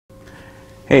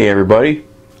Hey everybody,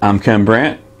 I'm Ken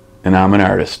Brant, and I'm an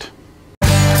artist.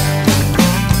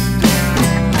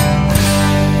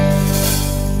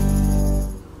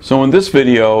 So in this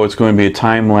video, it's going to be a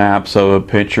time lapse of a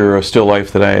picture, a still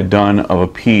life that I had done of a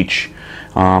peach.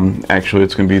 Actually,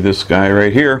 it's going to be this guy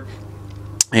right here.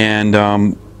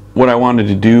 And what I wanted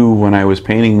to do when I was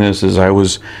painting this is I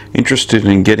was interested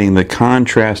in getting the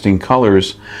contrasting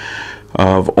colors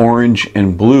of orange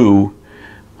and blue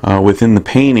within the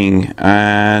painting,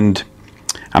 and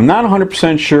I'm not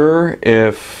 100% sure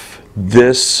if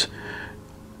this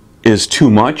is too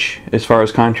much as far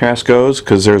as contrast goes,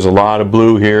 because there's a lot of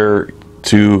blue here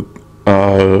to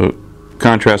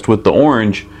contrast with the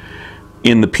orange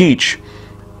in the peach,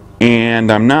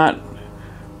 and I'm not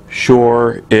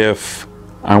sure if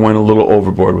I went a little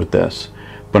overboard with this.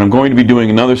 But I'm going to be doing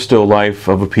another still life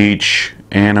of a peach,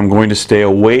 and I'm going to stay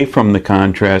away from the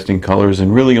contrasting colors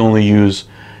and really only use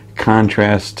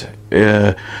contrast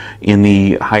in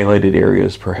the highlighted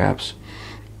areas perhaps.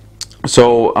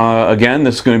 So again,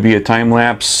 this is going to be a time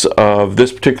lapse of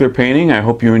this particular painting. I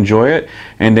hope you enjoy it,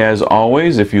 and as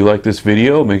always, if you like this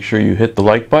video, make sure you hit the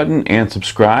like button and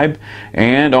subscribe,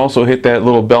 and also hit that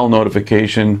little bell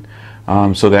notification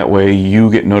so that way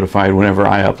you get notified whenever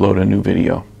I upload a new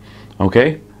video.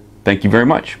 Okay? Thank you very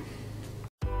much.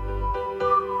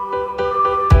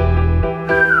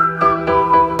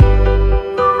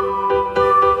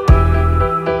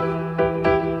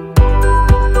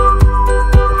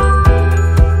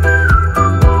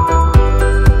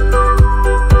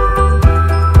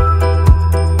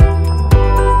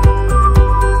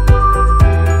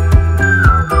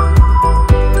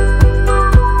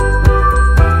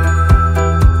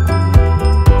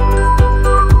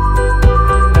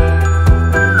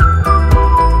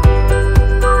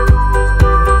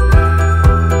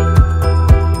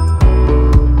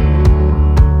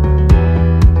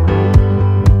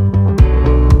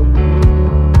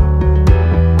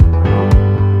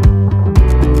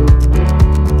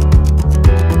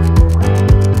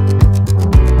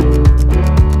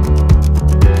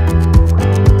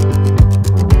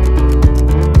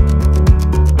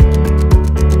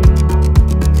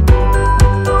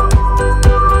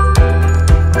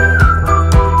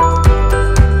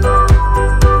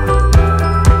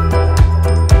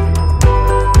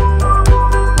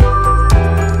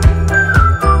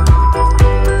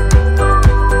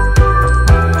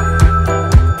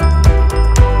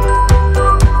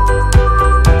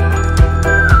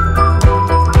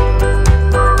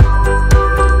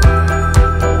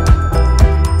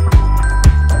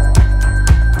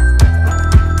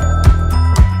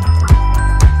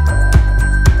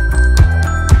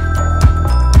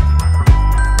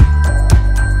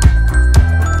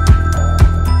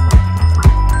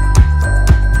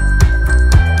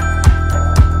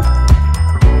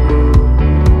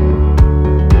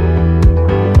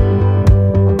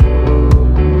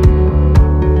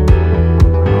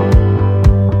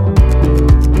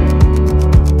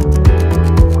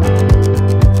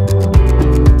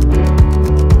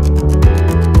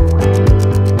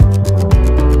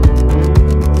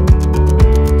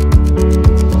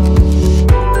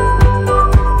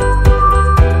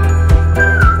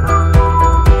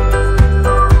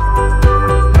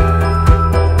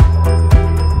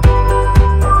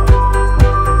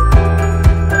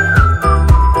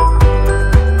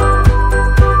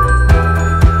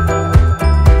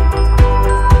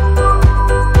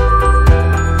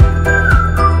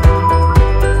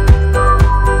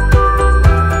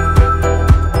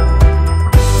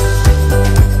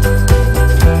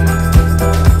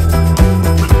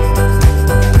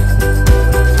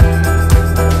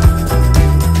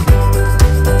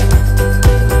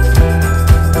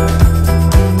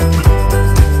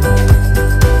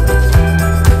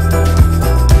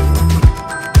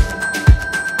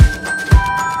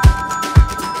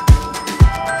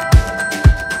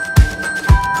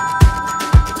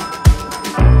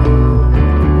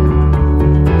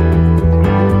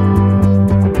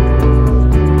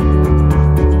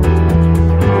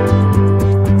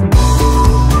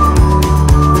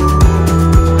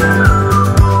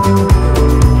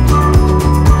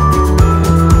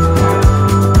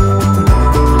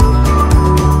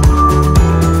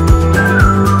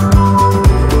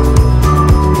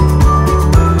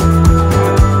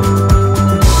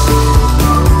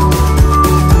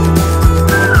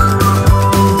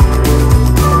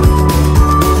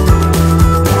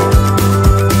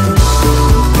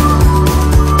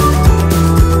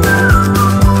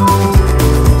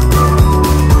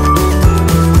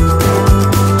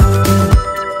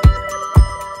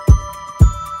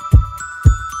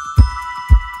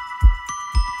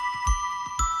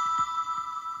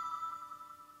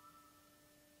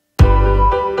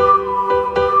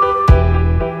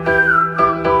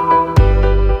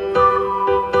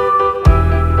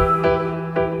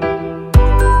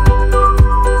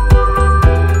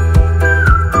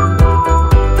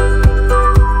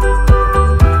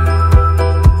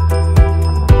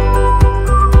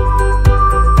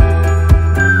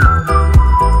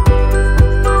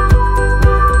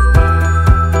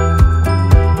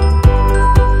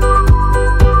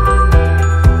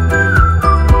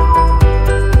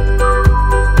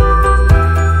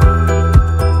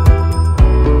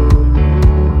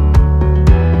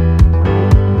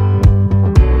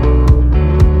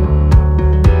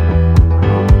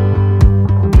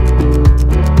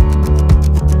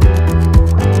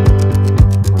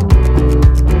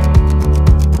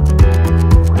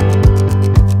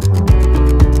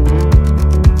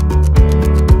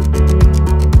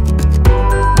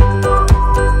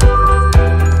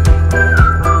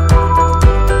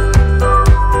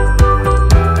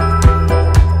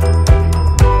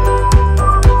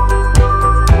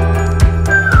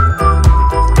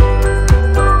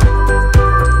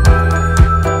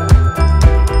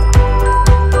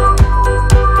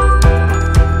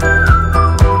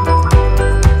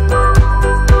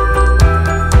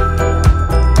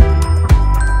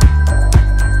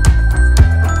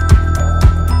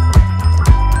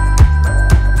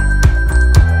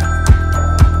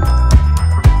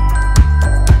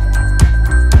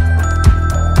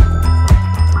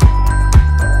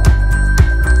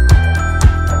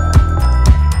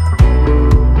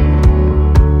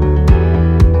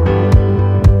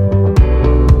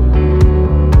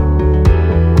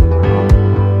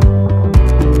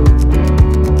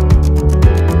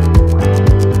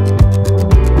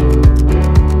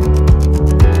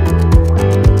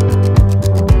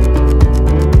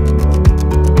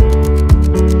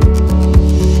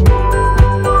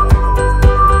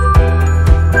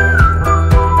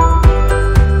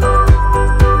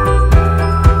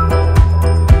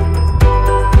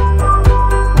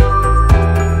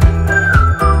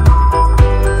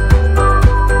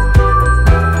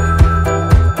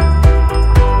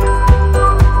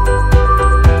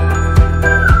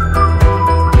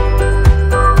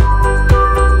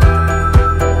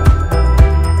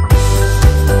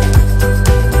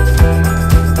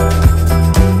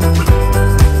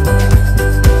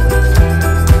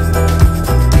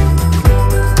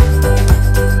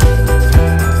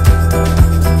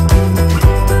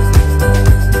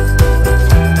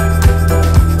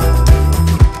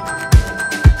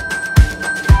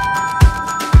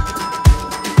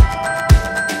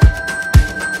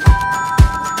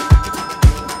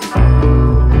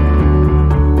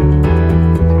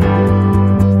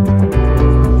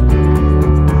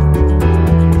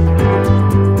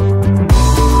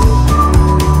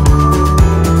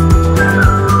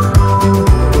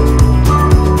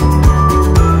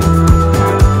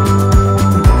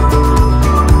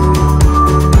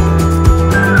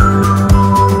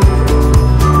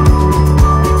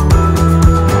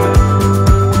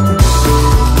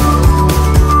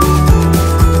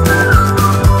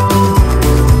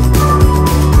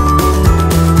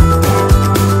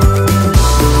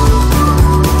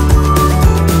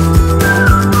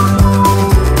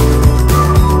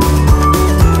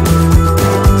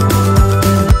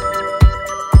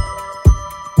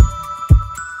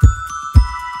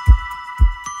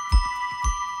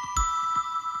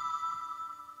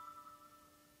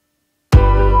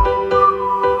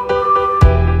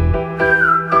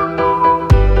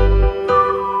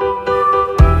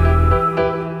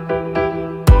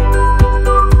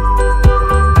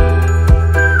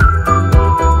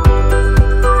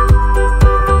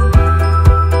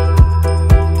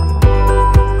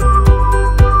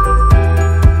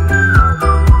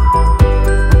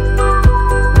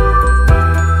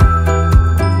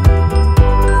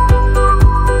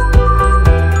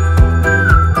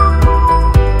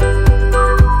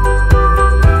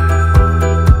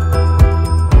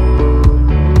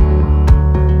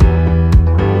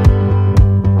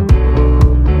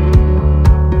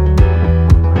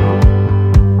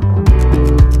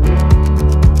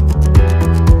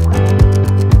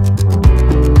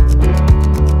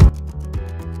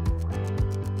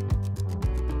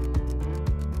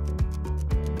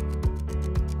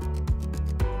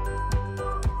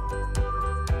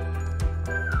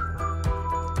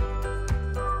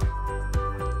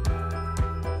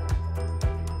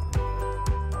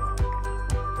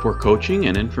 For coaching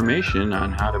and information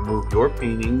on how to move your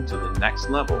painting to the next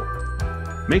level,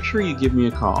 make sure you give me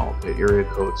a call at area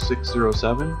code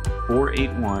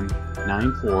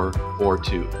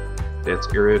 607-481-9442. That's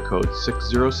area code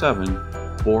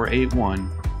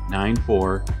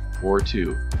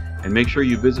 607-481-9442. And make sure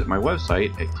you visit my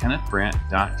website at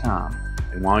kennethbrant.com.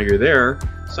 And while you're there,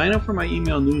 sign up for my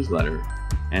email newsletter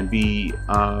and be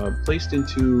placed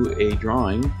into a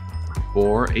drawing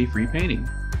for a free painting.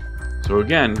 So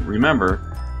again, remember,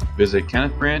 visit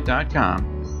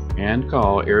kennethbrant.com and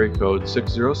call area code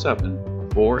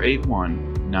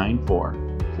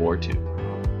 607-481-9442.